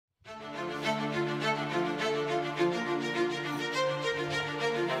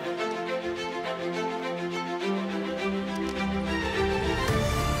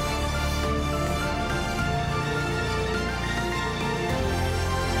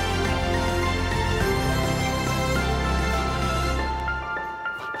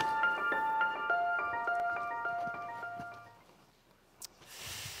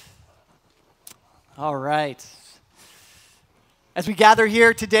All right. As we gather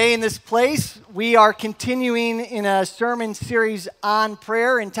here today in this place, we are continuing in a sermon series on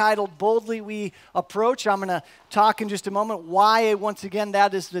prayer entitled Boldly We Approach. I'm going to talk in just a moment why, once again,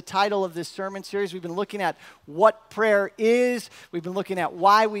 that is the title of this sermon series. We've been looking at what prayer is. We've been looking at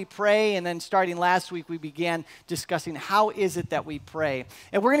why we pray. And then starting last week, we began discussing how is it that we pray.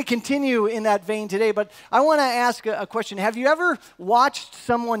 And we're going to continue in that vein today. But I want to ask a question. Have you ever watched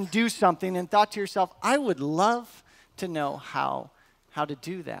someone do something and thought to yourself, I would love to know how to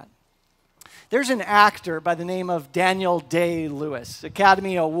do that? There's an actor by the name of Daniel Day-Lewis,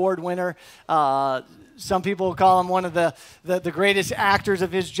 Academy Award winner. Some people call him one of the greatest actors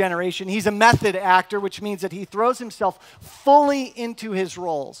of his generation. He's a method actor, which means that he throws himself fully into his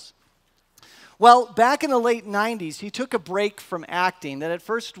roles. Well, back in the late 90s, he took a break from acting that at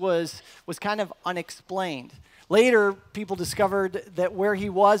first was kind of unexplained. Later, people discovered that where he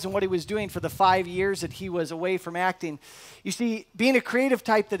was and what he was doing for the 5 years that he was away from acting. You see, being a creative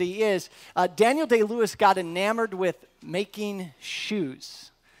type that he is, Daniel Day-Lewis got enamored with making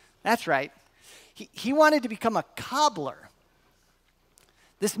shoes. That's right. He wanted to become a cobbler.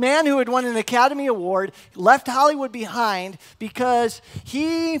 This man who had won an Academy Award left Hollywood behind because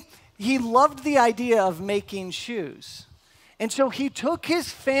he loved the idea of making shoes. And so he took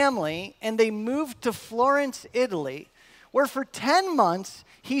his family and they moved to Florence, Italy, where for 10 months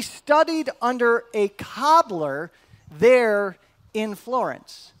he studied under a cobbler there in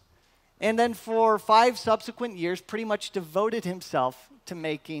Florence. And then for 5 subsequent years, pretty much devoted himself to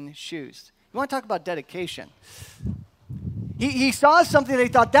making shoes. You want to talk about dedication? He saw something that he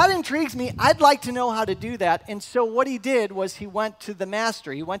thought, that intrigues me, I'd like to know how to do that. And so what he did was he went to the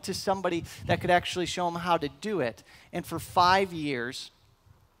master. He went to somebody that could actually show him how to do it. And for 5 years,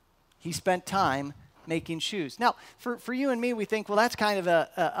 he spent time making shoes. Now, for you and me, we think, well, that's kind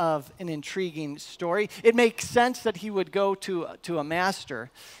of an intriguing story. It makes sense that he would go to a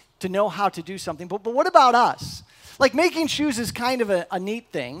master to know how to do something. But what about us? Like, making shoes is kind of a neat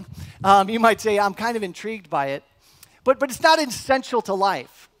thing. You might say, I'm kind of intrigued by it. But it's not essential to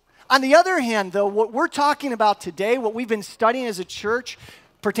life. On the other hand, though, what we're talking about today, what we've been studying as a church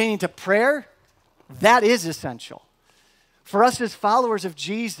pertaining to prayer, that is essential. For us as followers of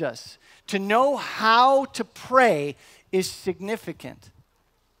Jesus, to know how to pray is significant.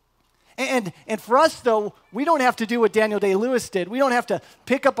 And for us, though, we don't have to do what Daniel Day-Lewis did. We don't have to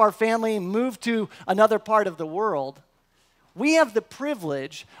pick up our family and move to another part of the world. We have the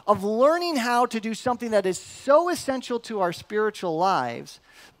privilege of learning how to do something that is so essential to our spiritual lives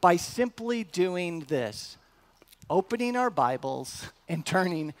by simply doing this: opening our Bibles and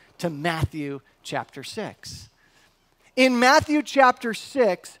turning to Matthew chapter 6. In Matthew chapter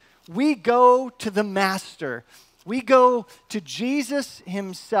 6, we go to the Master. We go to Jesus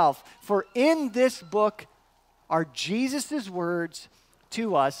himself. For in this book are Jesus' words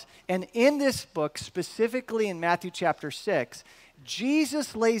to us. And in this book, specifically in Matthew chapter 6,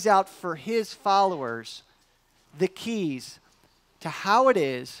 Jesus lays out for his followers the keys to how it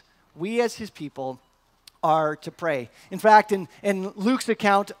is we as his people are to pray. In fact, in Luke's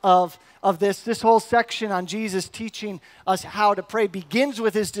account of this whole section on Jesus teaching us how to pray begins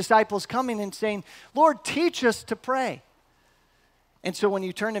with his disciples coming and saying, Lord, teach us to pray. And so when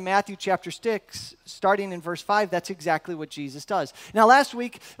you turn to Matthew chapter 6, starting in verse 5, that's exactly what Jesus does. Now, last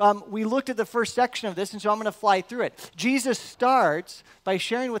week, we looked at the first section of this, and so I'm going to fly through it. Jesus starts by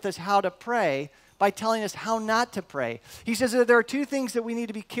sharing with us how to pray by telling us how not to pray. He says that there are 2 things that we need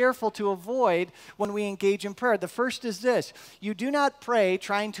to be careful to avoid when we engage in prayer. The first is this: you do not pray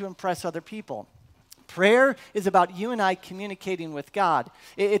trying to impress other people. Prayer is about you and I communicating with God.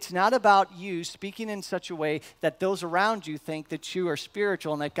 It's not about you speaking in such a way that those around you think that you are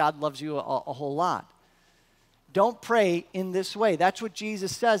spiritual and that God loves you a whole lot. Don't pray in this way. That's what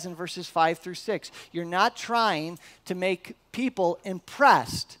Jesus says in verses 5 through 6. You're not trying to make people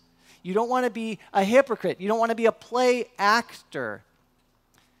impressed. You don't want to be a hypocrite. You don't want to be a play actor.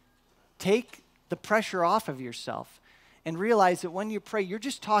 Take the pressure off of yourself and realize that when you pray, you're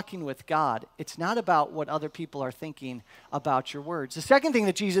just talking with God. It's not about what other people are thinking about your words. The second thing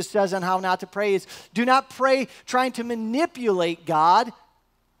that Jesus says on how not to pray is, do not pray trying to manipulate God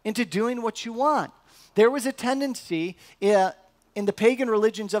into doing what you want. There was a tendency in the pagan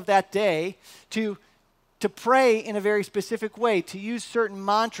religions of that day to pray in a very specific way, to use certain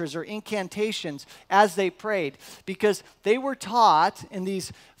mantras or incantations as they prayed, because they were taught in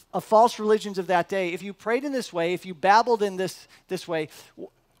these false religions of that day, if you prayed in this way, if you babbled in this way,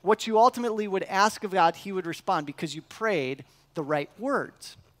 what you ultimately would ask of God, he would respond because you prayed the right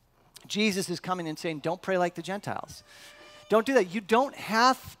words. Jesus is coming and saying, don't pray like the Gentiles. Don't do that. You don't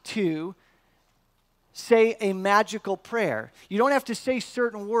have to say a magical prayer. You don't have to say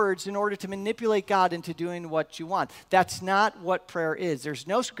certain words in order to manipulate God into doing what you want. That's not what prayer is. There's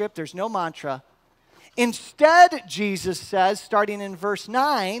no script, there's no mantra. Instead, Jesus says, starting in verse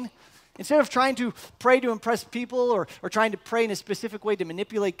 9, instead of trying to pray to impress people or trying to pray in a specific way to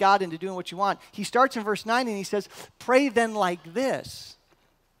manipulate God into doing what you want, he starts in verse 9 and he says, pray then like this,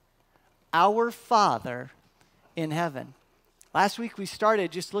 Our Father in heaven. Last week we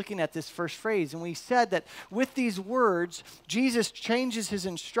started just looking at this first phrase, and we said that with these words, Jesus changes his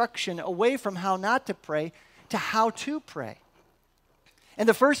instruction away from how not to pray to how to pray. And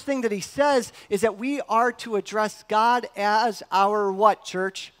the first thing that he says is that we are to address God as our what,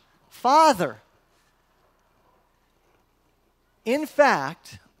 church? Father. In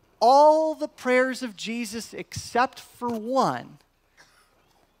fact, all the prayers of Jesus except for one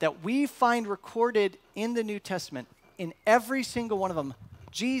that we find recorded in the New Testament, in every single one of them,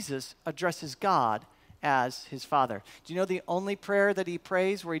 Jesus addresses God as his Father. Do you know the only prayer that he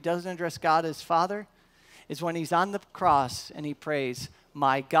prays where he doesn't address God as Father is when he's on the cross and he prays,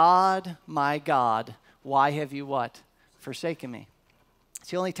 my God, why have you what? Forsaken me.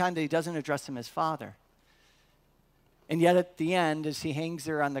 It's the only time that he doesn't address him as Father. And yet at the end, as he hangs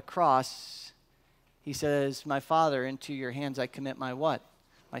there on the cross, he says, my Father, into your hands I commit my what?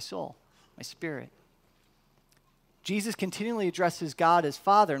 My soul, my spirit. Jesus continually addresses God as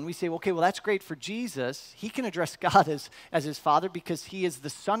Father, and we say, okay, well, that's great for Jesus. He can address God as his Father because he is the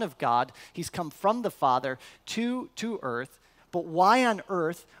Son of God. He's come from the Father to earth. But why on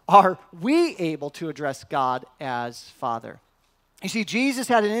earth are we able to address God as Father? You see, Jesus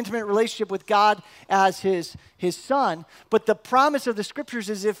had an intimate relationship with God as his Son, but the promise of the Scriptures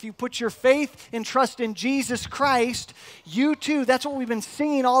is if you put your faith and trust in Jesus Christ, you too, that's what we've been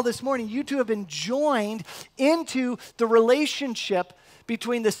singing all this morning, you too have been joined into the relationship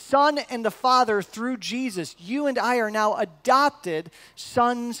between the Son and the Father through Jesus. You and I are now adopted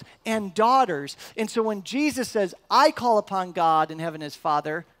sons and daughters. And so when Jesus says, I call upon God in heaven as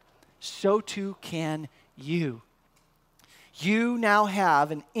Father, so too can you. You now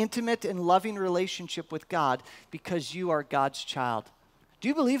have an intimate and loving relationship with God because you are God's child. Do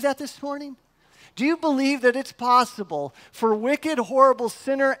you believe that this morning? Do you believe that it's possible for wicked, horrible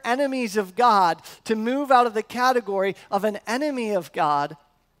sinner enemies of God to move out of the category of an enemy of God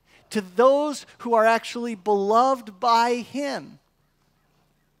to those who are actually beloved by him?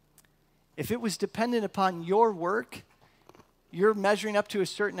 If it was dependent upon your work, you're measuring up to a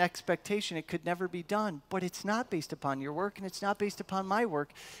certain expectation, it could never be done. But it's not based upon your work, and it's not based upon my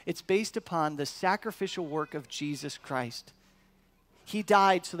work. It's based upon the sacrificial work of Jesus Christ. He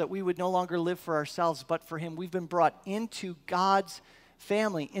died so that we would no longer live for ourselves, but for him. We've been brought into God's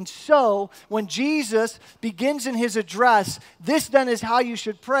family. And so, when Jesus begins in his address, this then is how you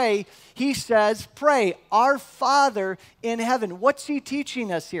should pray. He says, pray, our Father in heaven. What's he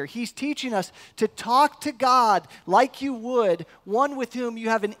teaching us here? He's teaching us to talk to God like you would one with whom you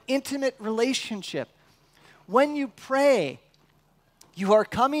have an intimate relationship. When you pray, you are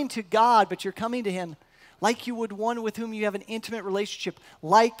coming to God, but you're coming to him like you would one with whom you have an intimate relationship,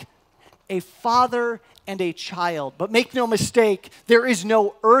 like a father and a child. But make no mistake, there is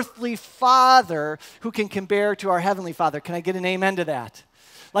no earthly father who can compare to our heavenly Father. Can I get an amen to that?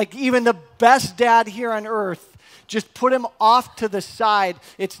 Like even the best dad here on earth, just put him off to the side.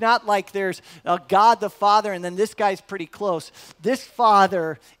 It's not like there's a God the Father and then this guy's pretty close. This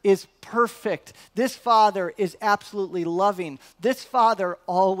Father is perfect. This Father is absolutely loving. This Father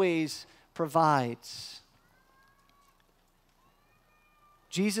always provides.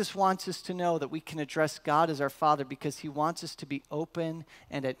 Jesus wants us to know that we can address God as our Father because he wants us to be open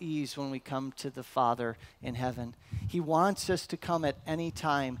and at ease when we come to the Father in heaven. He wants us to come at any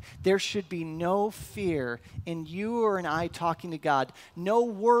time. There should be no fear in you or in I talking to God, no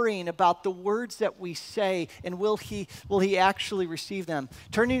worrying about the words that we say and will he actually receive them.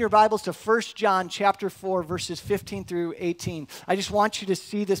 Turn in your Bibles to 1 John chapter 4, verses 15 through 18. I just want you to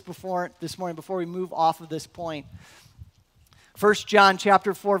see this morning before we move off of this point. 1 John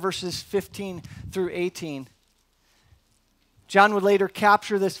chapter 4, verses 15 through 18. John would later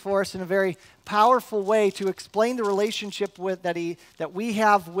capture this for us in a very powerful way to explain the relationship that we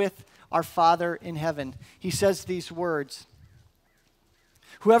have with our Father in heaven. He says these words,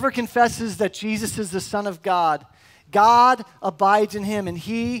 whoever confesses that Jesus is the Son of God, God abides in him and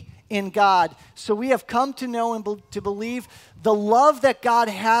he in God. So we have come to know and to believe the love that God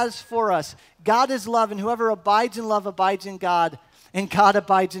has for us. God is love, and whoever abides in love abides in God, and God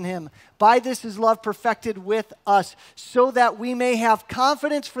abides in him. By this is love perfected with us, so that we may have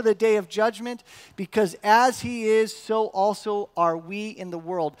confidence for the day of judgment, because as he is, so also are we in the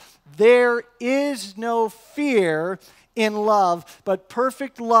world. There is no fear in love, but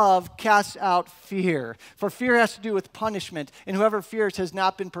perfect love casts out fear. For fear has to do with punishment, and whoever fears has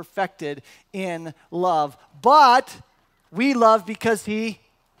not been perfected in love. But we love because he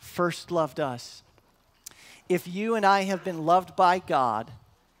first loved us. If you and I have been loved by God,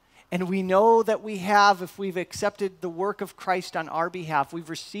 and we know that we have, if we've accepted the work of Christ on our behalf, we've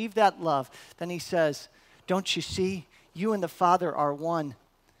received that love, then he says, don't you see? You and the Father are one.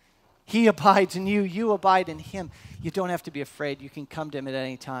 He abides in you. You abide in him. You don't have to be afraid. You can come to him at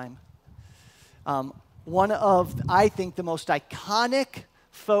any time. One of, I think, the most iconic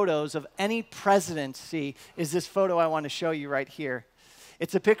photos of any presidency is this photo I want to show you right here.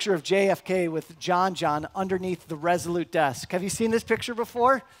 It's a picture of JFK with John underneath the Resolute desk. Have you seen this picture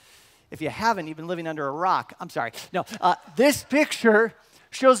before? If you haven't, you've been living under a rock. I'm sorry. No, this picture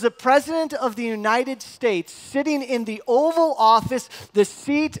shows the President of the United States sitting in the Oval Office, the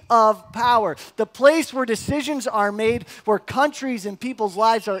seat of power, the place where decisions are made, where countries and people's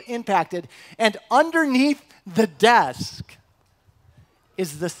lives are impacted. And underneath the desk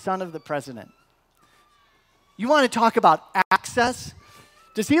is the son of the president. You want to talk about access?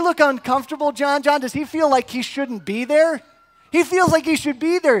 Does he look uncomfortable, John? Does he feel like he shouldn't be there? He feels like he should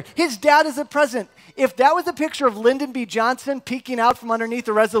be there. His dad is the president. If that was a picture of Lyndon B. Johnson peeking out from underneath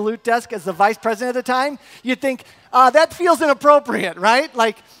the Resolute desk as the vice president at the time, you'd think, that feels inappropriate, right?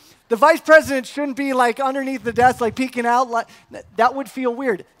 Like, the vice president shouldn't be like underneath the desk, like peeking out. That would feel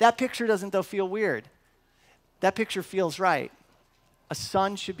weird. That picture doesn't, though, feel weird. That picture feels right. A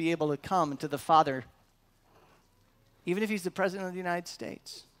son should be able to come to the father even if he's the president of the United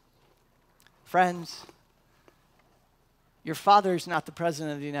States. Friends, your father is not the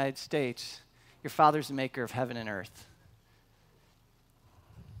president of the United States. Your father is the maker of heaven and earth.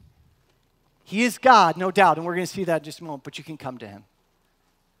 He is God, no doubt, and we're going to see that in just a moment, but you can come to him.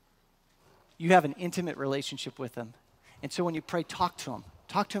 You have an intimate relationship with him. And so when you pray, talk to him.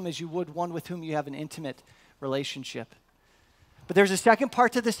 Talk to him as you would one with whom you have an intimate relationship. But there's a second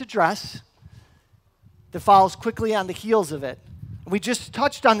part to this address that follows quickly on the heels of it. We just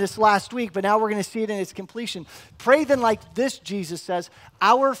touched on this last week, but now we're going to see it in its completion. Pray then like this, Jesus says,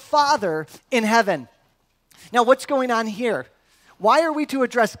 our Father in heaven. Now, what's going on here? Why are we to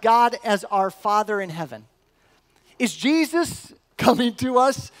address God as our Father in heaven? Is Jesus coming to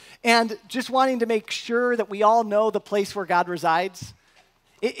us and just wanting to make sure that we all know the place where God resides?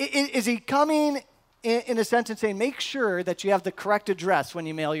 Is he coming in a sense and saying, make sure that you have the correct address when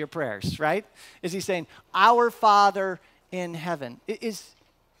you mail your prayers, right? Is he saying, our Father in heaven? Is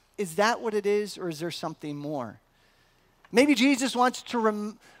that what it is, or is there something more? Maybe Jesus wants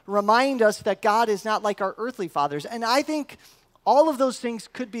to remind us that God is not like our earthly fathers. And I think all of those things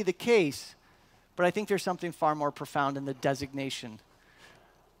could be the case, but I think there's something far more profound in the designation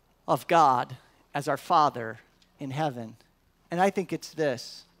of God as our Father in heaven. And I think it's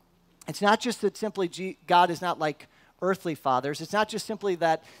this. It's not just that simply God is not like earthly fathers. It's not just simply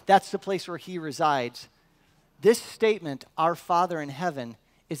that that's the place where he resides. This statement, our Father in heaven,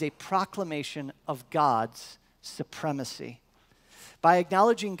 is a proclamation of God's supremacy. By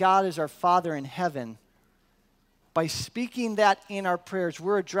acknowledging God as our Father in heaven, by speaking that in our prayers,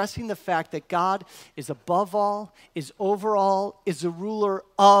 we're addressing the fact that God is above all, is over all, is the ruler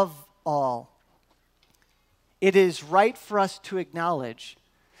of all. It is right for us to acknowledge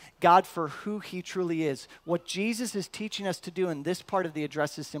God for who he truly is. What Jesus is teaching us to do in this part of the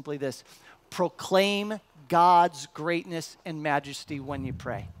address is simply this: proclaim God's greatness and majesty when you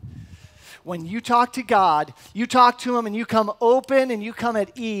pray. When you talk to God, you talk to him and you come open and you come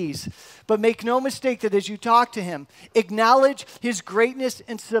at ease. But make no mistake that as you talk to him, acknowledge his greatness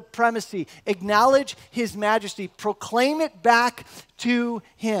and supremacy. Acknowledge his majesty. Proclaim it back to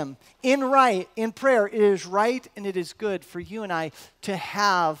him. In prayer, it is right and it is good for you and I to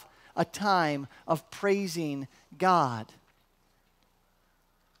have a time of praising God.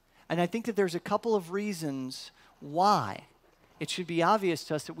 And I think that there's a couple of reasons why it should be obvious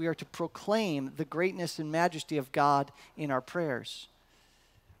to us that we are to proclaim the greatness and majesty of God in our prayers.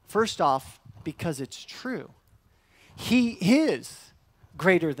 First off, because it's true. He is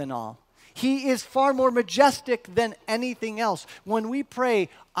greater than all. He is far more majestic than anything else. When we pray,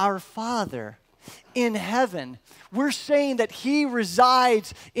 our Father in heaven, we're saying that he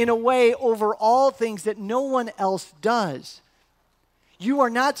resides in a way over all things that no one else does. You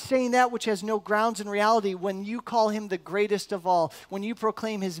are not saying that which has no grounds in reality when you call him the greatest of all, when you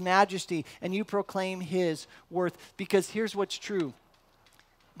proclaim his majesty and you proclaim his worth. Because here's what's true.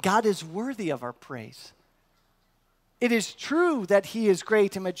 God is worthy of our praise. It is true that he is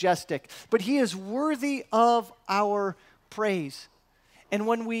great and majestic, but he is worthy of our praise. And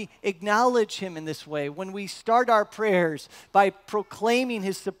when we acknowledge him in this way, when we start our prayers by proclaiming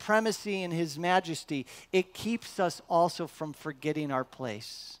his supremacy and his majesty, it keeps us also from forgetting our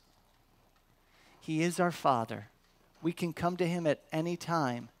place. He is our Father. We can come to him at any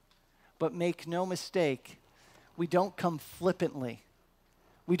time, but make no mistake, we don't come flippantly.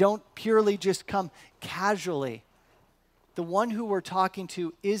 We don't purely just come casually. The one who we're talking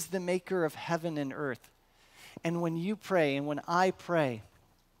to is the maker of heaven and earth. And when you pray and when I pray,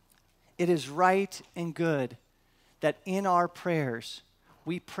 it is right and good that in our prayers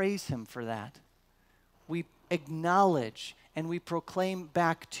we praise him for that. We acknowledge and we proclaim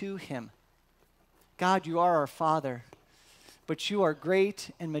back to him, God, you are our Father, but you are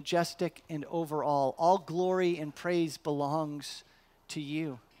great and majestic and over all. All glory and praise belongs to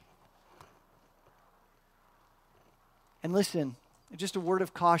you. And listen, just a word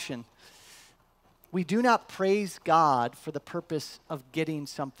of caution. We do not praise God for the purpose of getting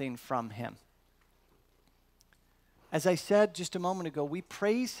something from him. As I said just a moment ago, we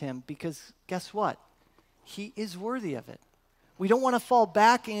praise him because guess what? He is worthy of it. We don't want to fall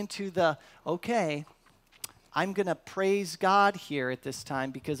back into the, okay, I'm going to praise God here at this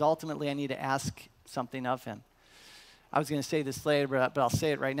time because ultimately I need to ask something of him. I was going to say this later, but I'll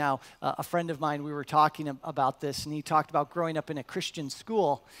say it right now. A friend of mine, we were talking about this, and he talked about growing up in a Christian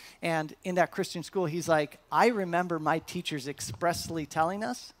school. And in that Christian school, he's like, I remember my teachers expressly telling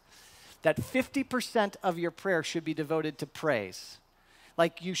us that 50% of your prayer should be devoted to praise.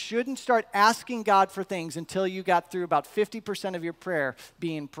 Like, you shouldn't start asking God for things until you got through about 50% of your prayer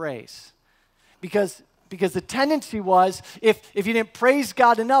being praise. Because the tendency was, if you didn't praise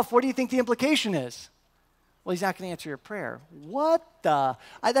God enough, what do you think the implication is? Well, he's not going to answer your prayer. What the?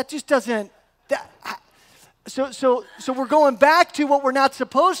 That just doesn't. So we're going back to what we're not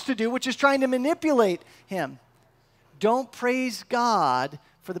supposed to do, which is trying to manipulate him. Don't praise God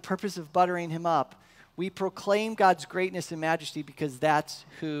for the purpose of buttering him up. We proclaim God's greatness and majesty because that's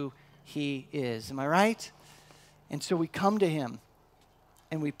who he is. Am I right? And so we come to him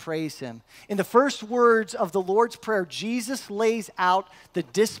and we praise him. In the first words of the Lord's Prayer, Jesus lays out the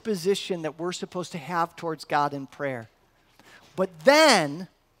disposition that we're supposed to have towards God in prayer. But then,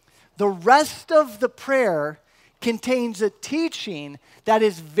 the rest of the prayer contains a teaching that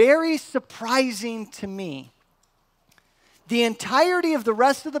is very surprising to me. The entirety of the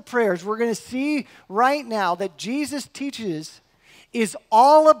rest of the prayers we're going to see right now that Jesus teaches is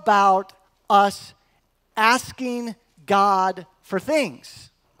all about us asking God for things.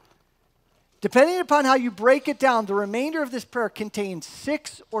 Depending upon how you break it down, the remainder of this prayer contains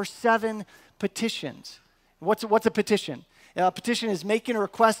 6 or 7 petitions. What's a petition? A petition is making a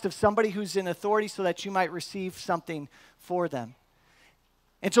request of somebody who's in authority so that you might receive something for them.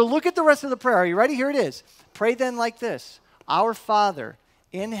 And so look at the rest of the prayer. Are you ready? Here it is. Pray then like this. Our Father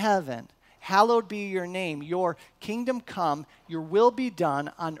in heaven, hallowed be your name. Your kingdom come, your will be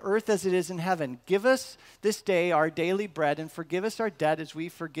done on earth as it is in heaven. Give us this day our daily bread and forgive us our debt as we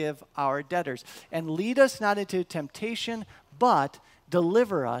forgive our debtors. And lead us not into temptation, but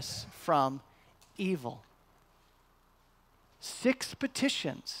deliver us from evil. 6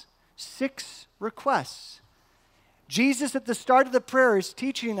 petitions, 6 requests. Jesus at the start of the prayer is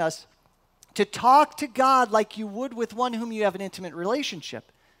teaching us to talk to God like you would with one whom you have an intimate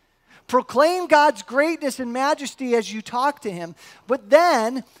relationship. Proclaim God's greatness and majesty as you talk to him, but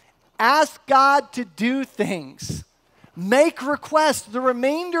then ask God to do things. Make requests. The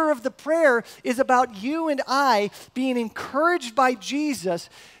remainder of the prayer is about you and I being encouraged by Jesus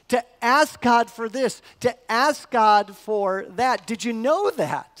to ask God for this, to ask God for that. Did you know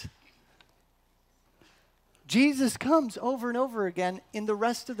that? Jesus comes over and over again in the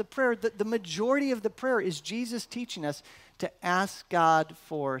rest of the prayer. The majority of the prayer is Jesus teaching us to ask God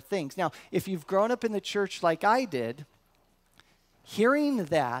for things. Now, if you've grown up in the church like I did, hearing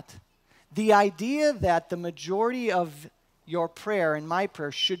that, the idea that the majority of your prayer and my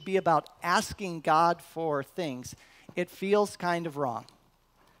prayer should be about asking God for things, it feels kind of wrong.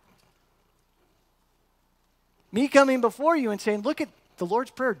 Me coming before you and saying, look at the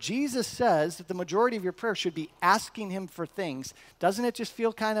Lord's Prayer, Jesus says that the majority of your prayer should be asking him for things. Doesn't it just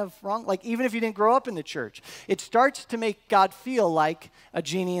feel kind of wrong? Like, even if you didn't grow up in the church, it starts to make God feel like a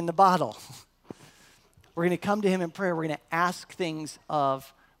genie in the bottle. We're going to come to him in prayer. We're going to ask things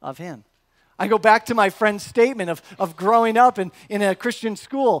of him. I go back to my friend's statement of growing up in a Christian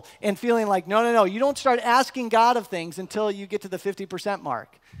school and feeling like, no, you don't start asking God of things until you get to the 50%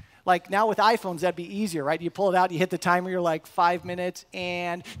 mark. Like now with iPhones, that'd be easier, right? You pull it out, you hit the timer, you're like 5 minutes,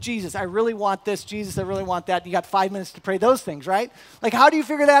 and Jesus, I really want this. Jesus, I really want that. You got 5 minutes to pray those things, right? Like, how do you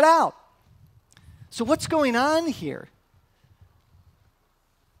figure that out? So what's going on here?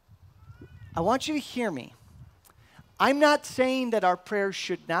 I want you to hear me. I'm not saying that our prayers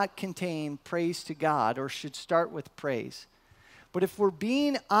should not contain praise to God or should start with praise. But if we're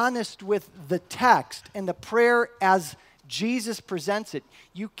being honest with the text and the prayer as Jesus presents it,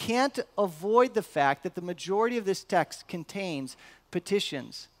 you can't avoid the fact that the majority of this text contains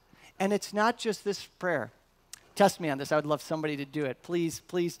petitions. And it's not just this prayer. Test me on this. I would love somebody to do it. Please,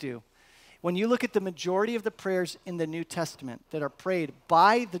 please do. When you look at the majority of the prayers in the New Testament that are prayed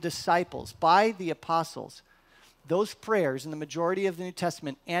by the disciples, by the apostles, those prayers in the majority of the New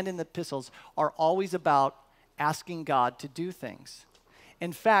Testament and in the epistles are always about asking God to do things.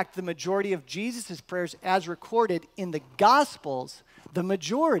 In fact, the majority of Jesus' prayers as recorded in the Gospels, the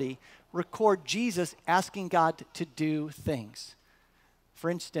majority record Jesus asking God to do things.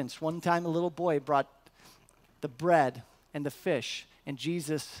 For instance, one time a little boy brought the bread and the fish, and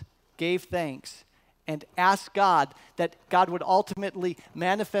Jesus gave thanks and asked God that God would ultimately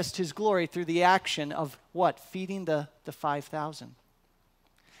manifest his glory through the action of what? Feeding the 5,000.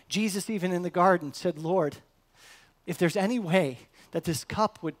 Jesus, even in the garden, said, Lord, if there's any way that this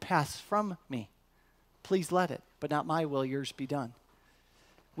cup would pass from me, please let it, but not my will, yours be done.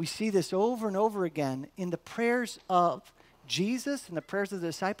 We see this over and over again in the prayers of Jesus and the prayers of the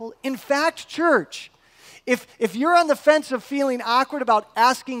disciple. In fact, church, if you're on the fence of feeling awkward about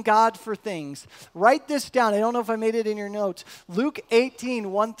asking God for things, write this down. I don't know if I made it in your notes. Luke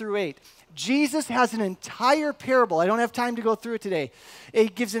 18, 1 through 8. Jesus has an entire parable. I don't have time to go through it today. He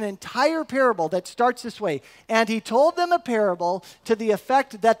gives an entire parable that starts this way. And he told them a parable to the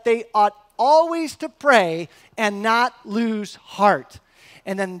effect that they ought always to pray and not lose heart.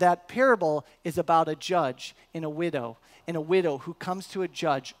 And then that parable is about a judge and a widow who comes to a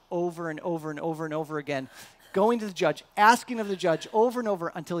judge over and over and over and over again, going to the judge, asking of the judge over and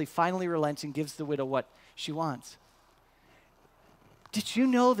over until he finally relents and gives the widow what she wants. Did you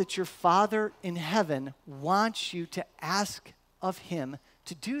know that your Father in heaven wants you to ask of him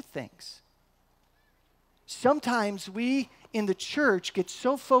to do things? Sometimes we in the church get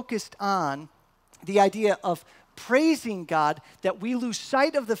so focused on the idea of praising God that we lose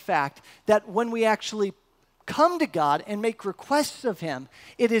sight of the fact that when we actually come to God and make requests of him,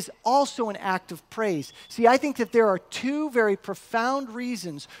 it is also an act of praise. See, I think that there are two very profound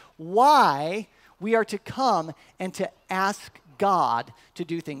reasons why we are to come and to ask God to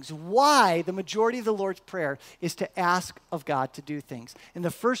do things. Why the majority of the Lord's Prayer is to ask of God to do things. And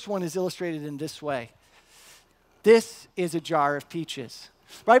the first one is illustrated in this way. This is a jar of peaches.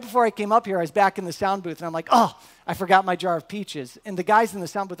 Right before I came up here, I was back in the sound booth, and I'm like, oh, I forgot my jar of peaches. And the guys in the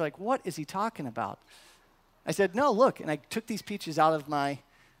sound booth are like, what is he talking about? I said, no, look. And I took these peaches out of my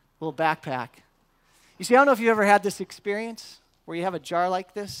little backpack. You see, I don't know if you ever had this experience where you have a jar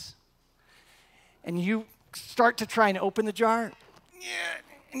like this, and you start to try and open the jar,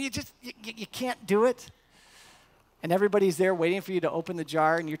 and you can't do it. And everybody's there waiting for you to open the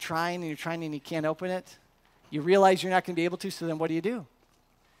jar, and you're trying and you can't open it. You realize you're not going to be able to, so then what do?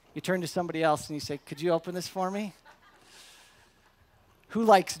 You turn to somebody else and you say, could you open this for me? Who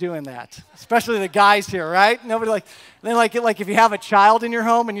likes doing that? Especially the guys here, right? Nobody like if you have a child in your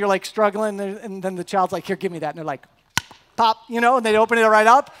home and you're like struggling, and then the child's like, here, give me that. And they're like, pop, and they open it right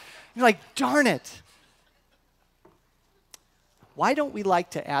up. You're like, darn it. Why don't we like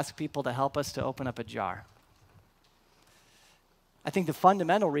to ask people to help us to open up a jar? I think the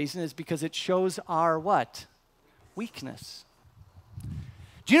fundamental reason is because it shows our what? Weakness.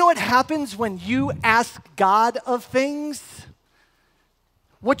 Do you know what happens when you ask God of things?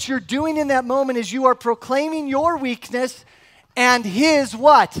 What you're doing in that moment is you are proclaiming your weakness and his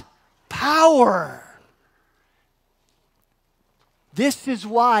what? Power. This is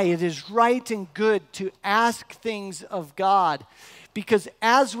why it is right and good to ask things of God, because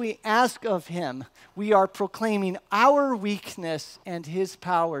as we ask of him, we are proclaiming our weakness and his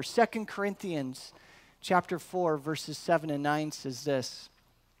power. 2 Corinthians chapter 4, verses 7 and 9 says this.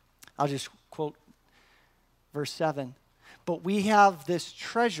 I'll just quote verse 7. But we have this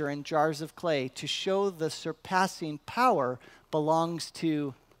treasure in jars of clay to show the surpassing power belongs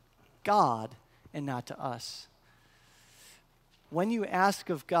to God and not to us. When you ask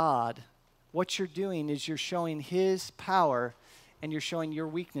of God, what you're doing is you're showing his power and you're showing your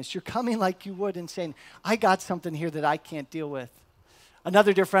weakness. You're coming like you would and saying, I got something here that I can't deal with.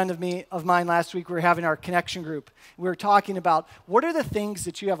 Another dear friend of mine last week, we were having our connection group. We were talking about what are the things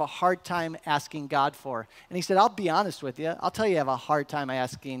that you have a hard time asking God for? And he said, I'll be honest with you. I'll tell you I have a hard time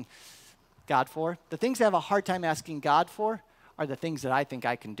asking God for. The things I have a hard time asking God for are the things that I think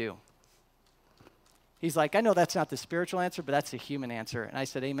I can do. He's like, I know that's not the spiritual answer, but that's the human answer. And I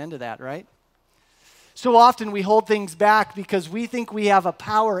said, amen to that, right? So often we hold things back because we think we have a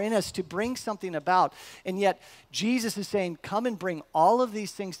power in us to bring something about. And yet Jesus is saying, come and bring all of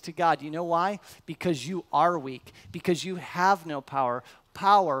these things to God. You know why? Because you are weak. Because you have no power.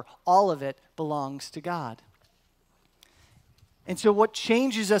 Power, all of it, belongs to God. And so what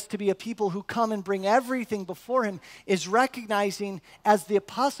changes us to be a people who come and bring everything before him is recognizing, as the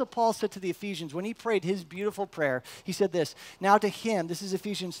Apostle Paul said to the Ephesians, when he prayed his beautiful prayer, he said this, now to him, this is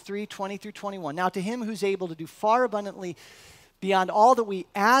Ephesians 3:20 through 21, now to him who's able to do far abundantly beyond all that we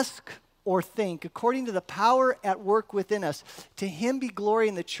ask or think, according to the power at work within us, to him be glory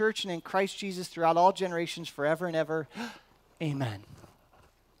in the church and in Christ Jesus throughout all generations, forever and ever. Amen.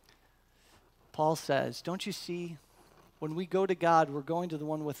 Paul says, don't you see? When we go to God, we're going to the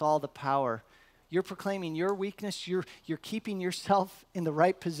one with all the power. You're proclaiming your weakness. You're keeping yourself in the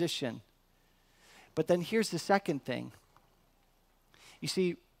right position. But then here's the second thing. You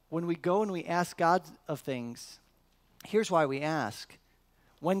see, when we go and we ask God of things, here's why we ask.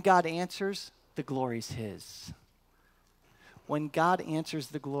 When God answers, the glory's his. When God answers,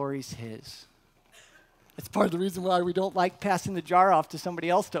 the glory's his. It's part of the reason why we don't like passing the jar off to somebody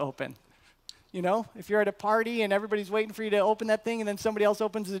else to open. You know, if you're at a party and everybody's waiting for you to open that thing and then somebody else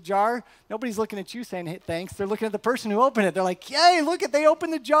opens the jar, nobody's looking at you saying, hey, thanks. They're looking at the person who opened it. They're like, yay, look they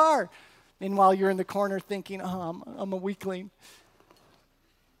opened the jar. Meanwhile, you're in the corner thinking, oh, I'm a weakling.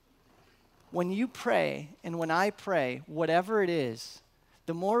 When you pray and when I pray, whatever it is,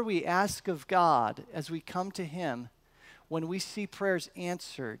 the more we ask of God as we come to him, when we see prayers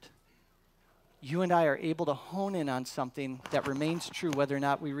answered, you and I are able to hone in on something that remains true whether or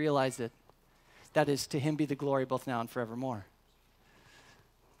not we realize it. That is, to him be the glory both now and forevermore.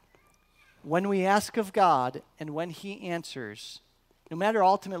 When we ask of God and when he answers, no matter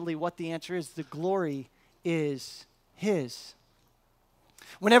ultimately what the answer is, the glory is his.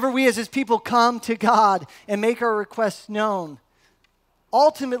 Whenever we as his people come to God and make our requests known,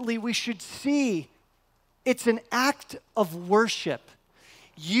 ultimately we should see it's an act of worship.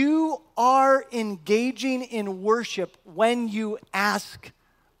 You are engaging in worship when you ask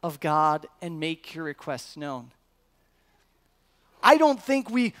of God and make your requests known. I don't think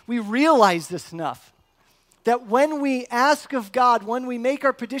we realize this enough. That when we ask of God, when we make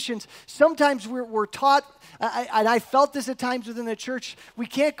our petitions, sometimes we're taught, and I felt this at times within the church, we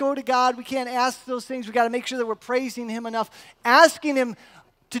can't go to God, we can't ask those things, we got to make sure that we're praising him enough. Asking him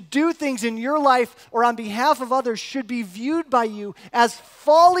to do things in your life or on behalf of others should be viewed by you as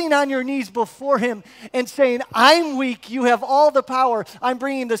falling on your knees before him and saying, I'm weak, you have all the power. I'm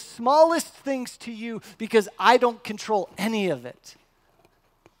bringing the smallest things to you because I don't control any of it.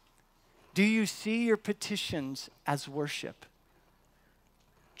 Do you see your petitions as worship?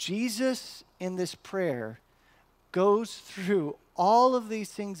 Jesus in this prayer goes through all of these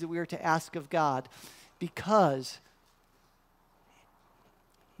things that we are to ask of God because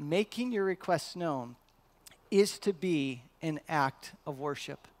making your requests known is to be an act of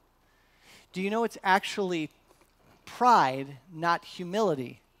worship. Do you know it's actually pride, not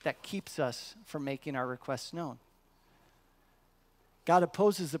humility, that keeps us from making our requests known? God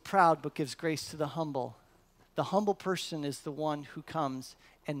opposes the proud but gives grace to the humble. The humble person is the one who comes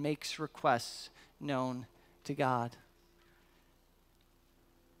and makes requests known to God.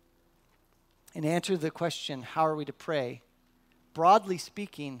 In answer to the question, how are we to pray? Broadly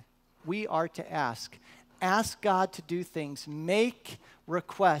speaking, we are to ask. Ask God to do things. Make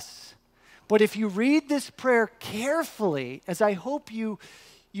requests. But if you read this prayer carefully, as I hope you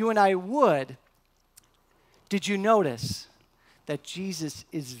and I would, did you notice that Jesus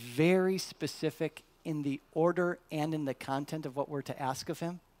is very specific in the order and in the content of what we're to ask of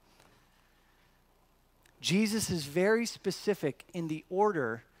him? Jesus is very specific in the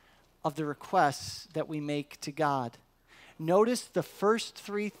order of the requests that we make to God. Notice the first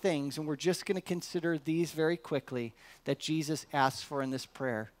three things, and we're just going to consider these very quickly, that Jesus asks for in this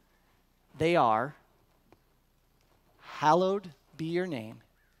prayer. They are, hallowed be your name,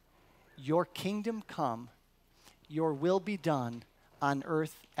 your kingdom come, your will be done on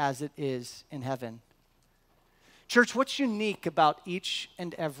earth as it is in heaven. Church, what's unique about each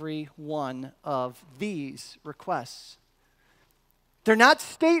and every one of these requests? They're not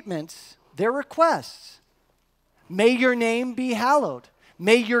statements, they're requests. May your name be hallowed.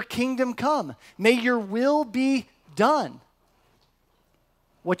 May your kingdom come. May your will be done.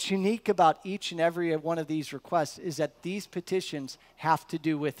 What's unique about each and every one of these requests is that these petitions have to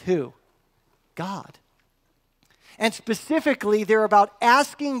do with who? God. And specifically, they're about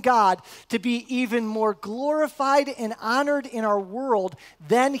asking God to be even more glorified and honored in our world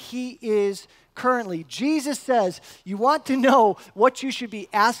than he is currently. Jesus says, you want to know what you should be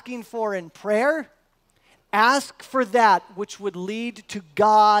asking for in prayer? Ask for that which would lead to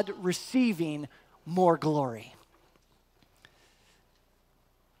God receiving more glory.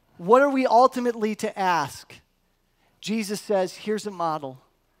 What are we ultimately to ask? Jesus says, here's a model.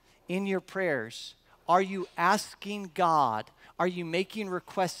 In your prayers, are you asking God? Are you making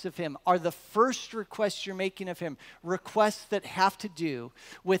requests of him? Are the first requests you're making of him requests that have to do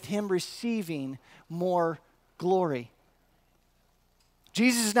with him receiving more glory?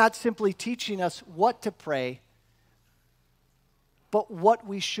 Jesus is not simply teaching us what to pray, but what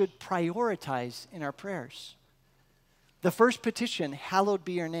we should prioritize in our prayers. The first petition, hallowed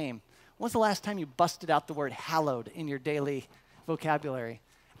be your name. When's the last time you busted out the word hallowed in your daily vocabulary?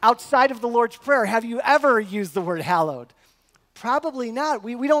 Outside of the Lord's Prayer, have you ever used the word hallowed? Probably not.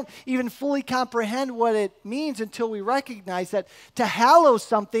 We don't even fully comprehend what it means until we recognize that to hallow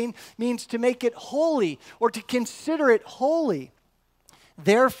something means to make it holy or to consider it holy.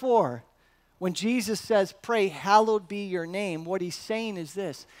 Therefore, when Jesus says, pray, hallowed be your name, what he's saying is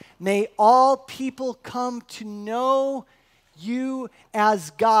this: may all people come to know you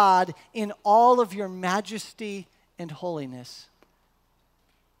as God in all of your majesty and holiness.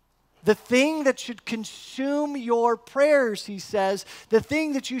 The thing that should consume your prayers, he says, the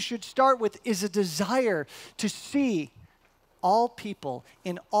thing that you should start with is a desire to see all people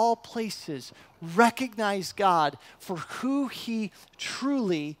in all places recognize God for who he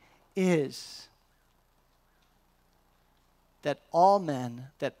truly is. That all men,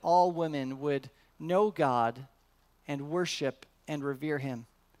 that all women would know God and worship and revere him.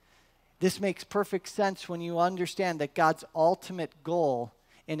 This makes perfect sense when you understand that God's ultimate goal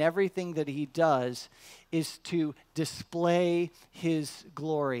in everything that he does is to display his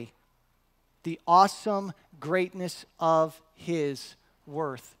glory, the awesome greatness of his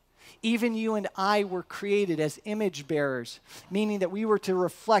worth. Even you and I were created as image bearers, meaning that we were to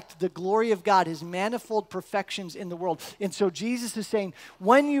reflect the glory of God, his manifold perfections in the world. And so Jesus is saying,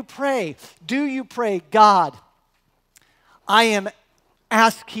 when you pray, do you pray, God, I am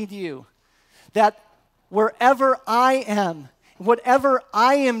asking you that wherever I am, whatever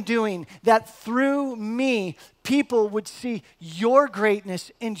I am doing, that through me, people would see your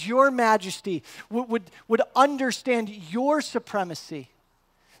greatness and your majesty, would understand your supremacy.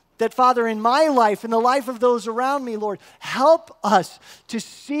 That, Father, in my life, in the life of those around me, Lord, help us to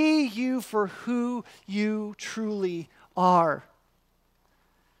see you for who you truly are.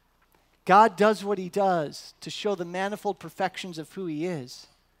 God does what he does to show the manifold perfections of who he is.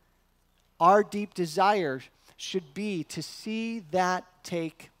 Our deep desire should be to see that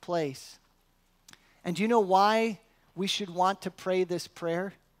take place. And do you know why we should want to pray this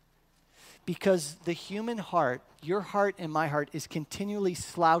prayer? Because the human heart, your heart and my heart, is continually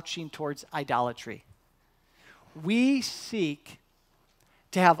slouching towards idolatry. We seek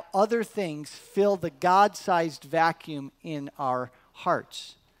to have other things fill the God-sized vacuum in our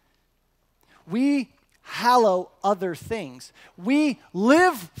hearts. We hallow other things. We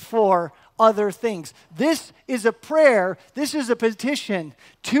live for other things. This is a prayer, this is a petition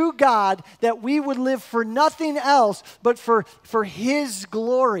to God that we would live for nothing else but for his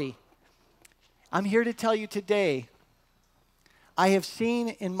glory. I'm here to tell you today, I have seen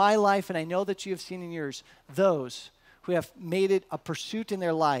in my life, and I know that you have seen in yours, those who have made it a pursuit in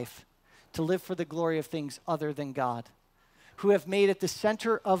their life to live for the glory of things other than God, who have made it the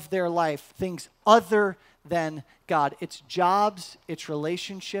center of their life things other than God. It's jobs, it's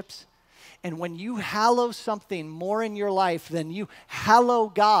relationships. And when you hallow something more in your life than you hallow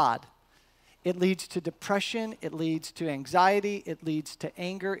God, it leads to depression, it leads to anxiety, it leads to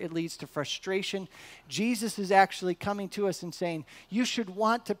anger, it leads to frustration. Jesus is actually coming to us and saying, you should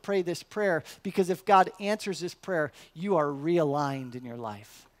want to pray this prayer, because if God answers this prayer, you are realigned in your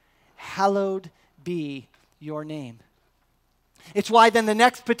life. Hallowed be your name. It's why then the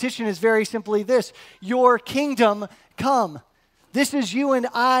next petition is very simply this: your kingdom come. This is you and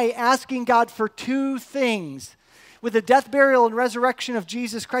I asking God for two things. With the death, burial, and resurrection of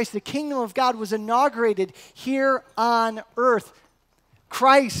Jesus Christ, the kingdom of God was inaugurated here on earth.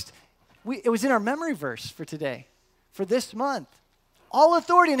 Christ, it was in our memory verse for today, for this month. All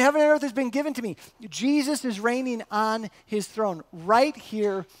authority in heaven and earth has been given to me. Jesus is reigning on his throne right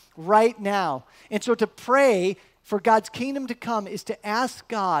here, right now. And so to pray, for God's kingdom to come is to ask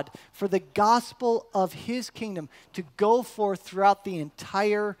God for the gospel of his kingdom to go forth throughout the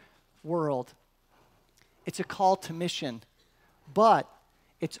entire world. It's a call to mission, but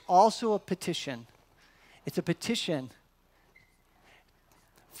it's also a petition. It's a petition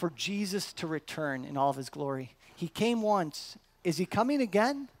for Jesus to return in all of his glory. He came once. Is he coming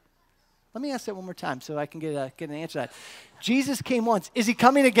again? Let me ask that one more time so I can get an answer to that. Jesus came once. Is he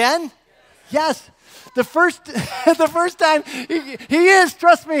coming again? Yes. The first time, he is,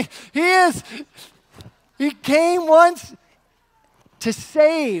 trust me, he is. He came once to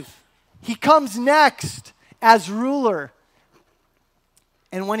save. He comes next as ruler.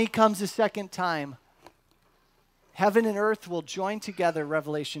 And when he comes a second time, heaven and earth will join together,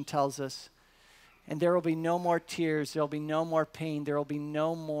 Revelation tells us. And there will be no more tears. There will be no more pain. There will be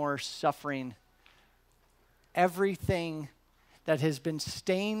no more suffering. Everything that has been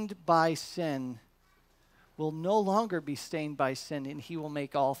stained by sin will no longer be stained by sin, and he will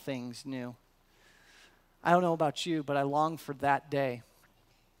make all things new. I don't know about you, but I long for that day.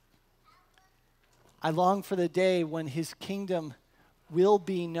 I long for the day when his kingdom will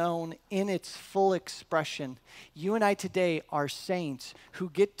be known in its full expression. You and I today are saints who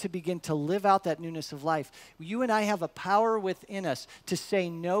get to begin to live out that newness of life. You and I have a power within us to say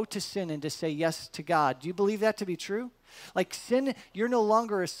no to sin and to say yes to God. Do you believe that to be true? Like sin, you're no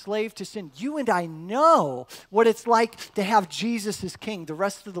longer a slave to sin. You and I know what it's like to have Jesus as king. The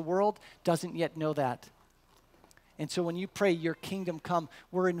rest of the world doesn't yet know that. And so when you pray, your kingdom come,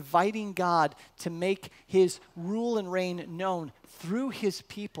 we're inviting God to make his rule and reign known through his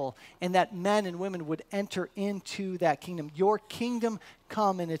people, and that men and women would enter into that kingdom. Your kingdom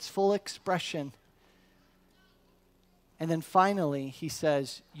come in its full expression. And then finally, he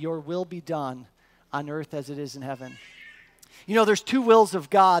says, your will be done on earth as it is in heaven. You know, there's two wills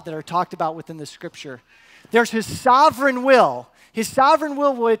of God that are talked about within the scripture. There's his sovereign will,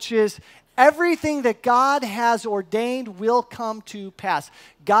 which is everything that God has ordained will come to pass.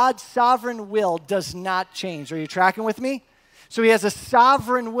 God's sovereign will does not change. Are you tracking with me? So he has a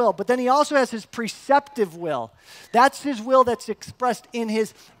sovereign will, but then he also has his preceptive will. That's his will that's expressed in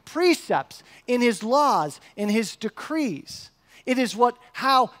his precepts, in his laws, in his decrees. It is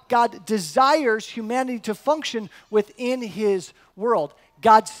how God desires humanity to function within his world.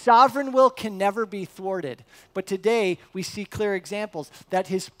 God's sovereign will can never be thwarted. But today we see clear examples that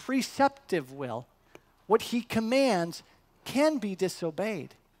his preceptive will, what he commands, can be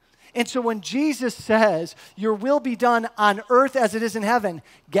disobeyed. And so when Jesus says, your will be done on earth as it is in heaven,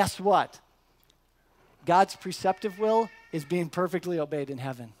 guess what? God's preceptive will is being perfectly obeyed in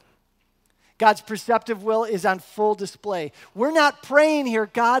heaven. God's preceptive will is on full display. We're not praying here,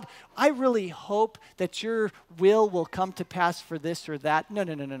 God, I really hope that your will come to pass for this or that.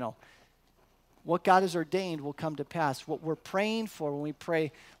 No. What God has ordained will come to pass. What we're praying for when we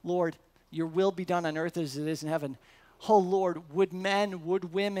pray, Lord, your will be done on earth as it is in heaven. Oh, Lord, would men,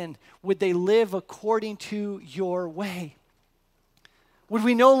 would women, would they live according to your way? Would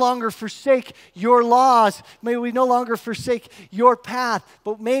we no longer forsake your laws? May we no longer forsake your path,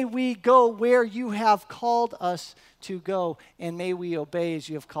 but may we go where you have called us to go, and may we obey as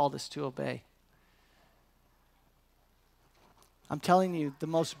you have called us to obey. I'm telling you, the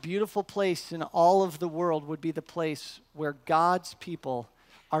most beautiful place in all of the world would be the place where God's people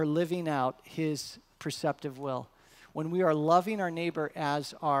are living out his preceptive will, when we are loving our neighbor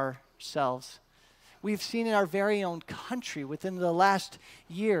as ourselves. We've seen in our very own country within the last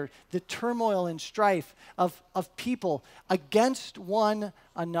year the turmoil and strife of people against one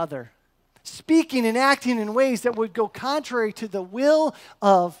another, speaking and acting in ways that would go contrary to the will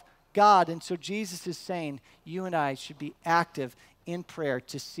of God. And so Jesus is saying, you and I should be active in prayer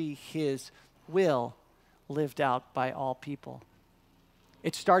to see his will lived out by all people.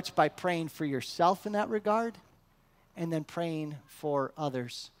 It starts by praying for yourself in that regard, and then praying for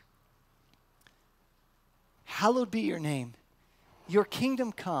others. Hallowed be your name. Your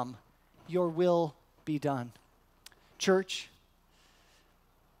kingdom come. Your will be done. Church,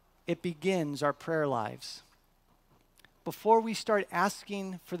 it begins our prayer lives. Before we start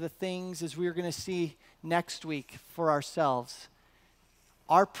asking for the things, as we're going to see next week, for ourselves,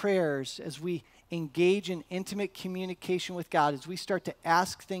 our prayers, as we engage in intimate communication with God, as we start to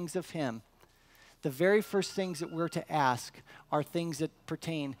ask things of him, the very first things that we're to ask are things that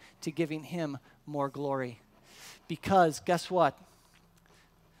pertain to giving him more glory. Because guess what?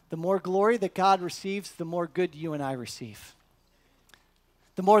 The more glory that God receives, the more good you and I receive.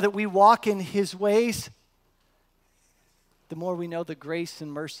 The more that we walk in his ways, the more we know the grace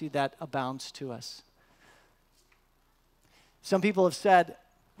and mercy that abounds to us. Some people have said,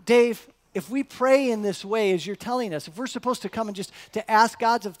 Dave, if we pray in this way, as you're telling us, if we're supposed to come and just to ask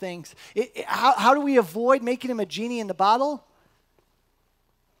God of things, how do we avoid making him a genie in the bottle?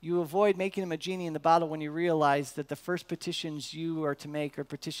 You avoid making him a genie in the bottle when you realize that the first petitions you are to make are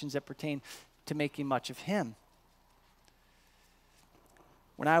petitions that pertain to making much of him.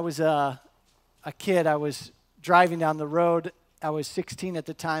 When I was a kid, I was driving down the road. I was 16 at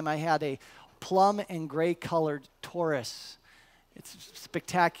the time. I had a plum and gray colored Taurus. It's a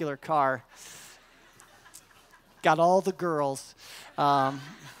spectacular car. Got all the girls. My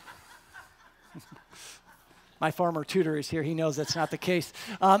former tutor is here. He knows that's not the case.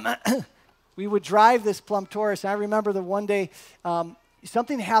 We would drive this plum Taurus. And I remember the one day,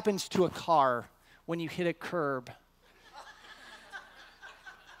 something happens to a car when you hit a curb.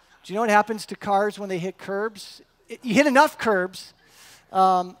 Do you know what happens to cars when they hit curbs? You hit enough curbs,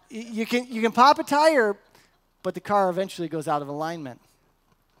 you can pop a tire, but the car eventually goes out of alignment.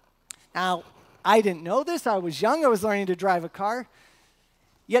 Now, I didn't know this. I was young. I was learning to drive a car.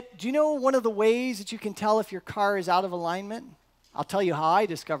 Yet, do you know one of the ways that you can tell if your car is out of alignment? I'll tell you how I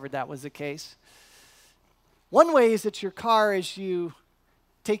discovered that was the case. One way is that your car, as you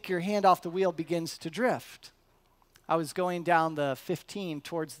take your hand off the wheel, begins to drift. I was going down the 15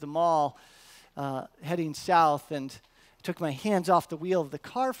 towards the mall, heading south, and took my hands off the wheel of the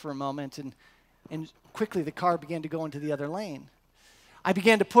car for a moment, and quickly the car began to go into the other lane. I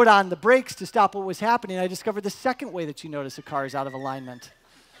began to put on the brakes to stop what was happening. I discovered the second way that you notice a car is out of alignment.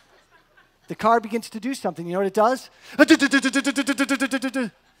 The car begins to do something. You know what it does?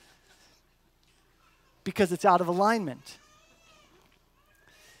 Because it's out of alignment.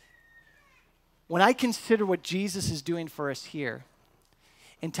 When I consider what Jesus is doing for us here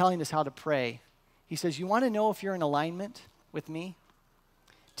in telling us how to pray, he says, you want to know if you're in alignment with me?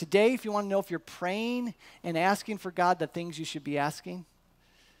 Today, if you want to know if you're praying and asking for God the things you should be asking,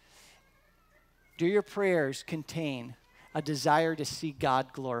 do your prayers contain a desire to see God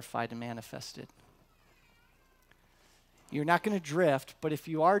glorified and manifested? You're not going to drift, but if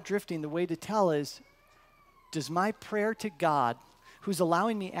you are drifting, the way to tell is, does my prayer to God, who's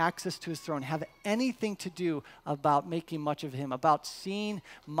allowing me access to his throne, have anything to do about making much of him, about seeing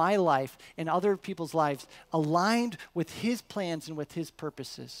my life and other people's lives aligned with his plans and with his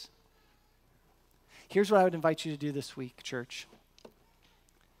purposes? Here's what I would invite you to do this week, church.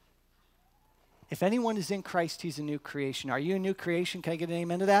 If anyone is in Christ, he's a new creation. Are you a new creation? Can I get an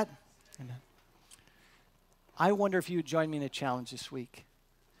amen to that? Amen. I wonder if you would join me in a challenge this week.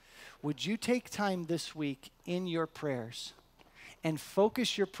 Would you take time this week in your prayers and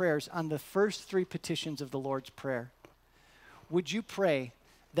focus your prayers on the first three petitions of the Lord's Prayer? Would you pray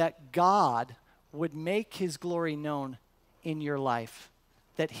that God would make his glory known in your life,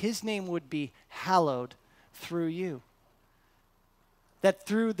 that his name would be hallowed through you? That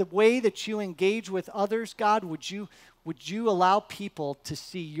through the way that you engage with others, God, would you allow people to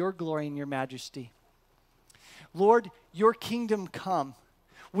see your glory and your majesty? Lord, your kingdom come.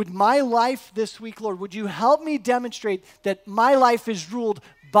 Would my life this week, Lord, would you help me demonstrate that my life is ruled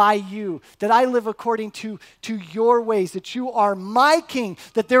by you, that I live according to your ways, that you are my king,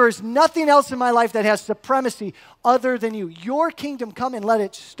 that there is nothing else in my life that has supremacy other than you. Your kingdom come, and let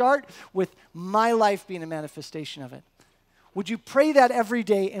it start with my life being a manifestation of it. Would you pray that every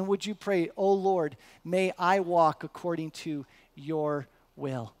day, and would you pray, oh Lord, may I walk according to your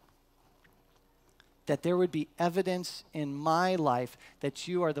will? That there would be evidence in my life that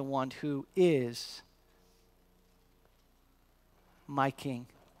you are the one who is my king,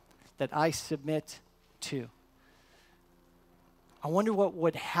 that I submit to. I wonder what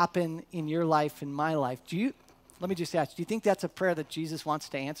would happen in your life, in my life. Let me just ask, do you think that's a prayer that Jesus wants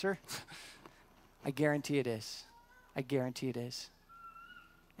to answer? I guarantee it is. I guarantee it is.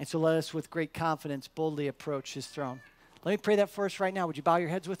 And so let us with great confidence boldly approach his throne. Let me pray that for us right now. Would you bow your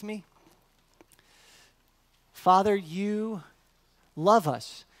heads with me? Father, you love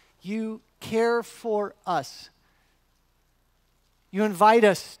us. You care for us. You invite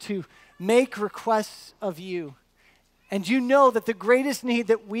us to make requests of you. And you know that the greatest need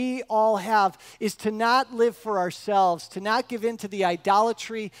that we all have is to not live for ourselves, to not give in to the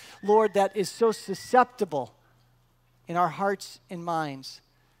idolatry, Lord, that is so susceptible in our hearts and minds.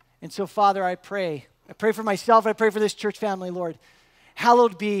 And so, Father, I pray for myself, I pray for this church family, Lord.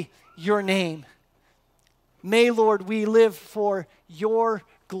 Hallowed be your name. May, Lord, we live for your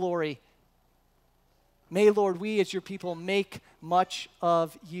glory. May, Lord, we as your people make much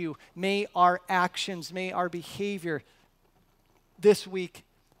of you. May our actions, may our behavior this week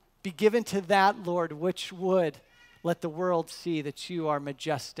be given to that, Lord, which would let the world see that you are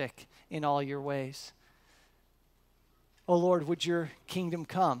majestic in all your ways. Oh, Lord, would your kingdom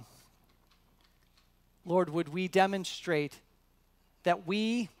come? Lord, would we demonstrate that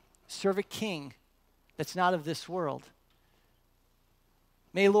we serve a king that's not of this world.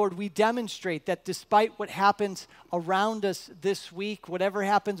 May, Lord, we demonstrate that despite what happens around us this week, whatever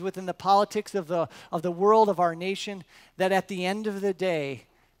happens within the politics of the world, of our nation, that at the end of the day,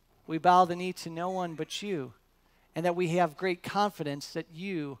 we bow the knee to no one but you, and that we have great confidence that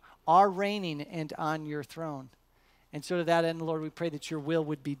you are reigning and on your throne. And so to that end, Lord, we pray that your will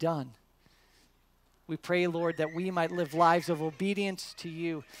would be done. We pray, Lord, that we might live lives of obedience to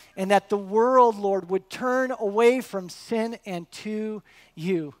you, and that the world, Lord, would turn away from sin and to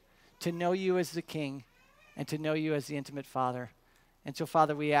you, to know you as the King and to know you as the intimate Father. And so,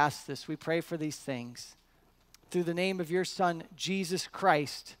 Father, we ask this. We pray for these things through the name of your Son, Jesus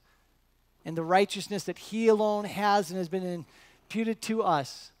Christ, and the righteousness that he alone has and has been imputed to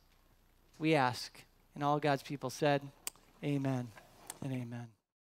us, we ask. And all God's people said, amen and amen.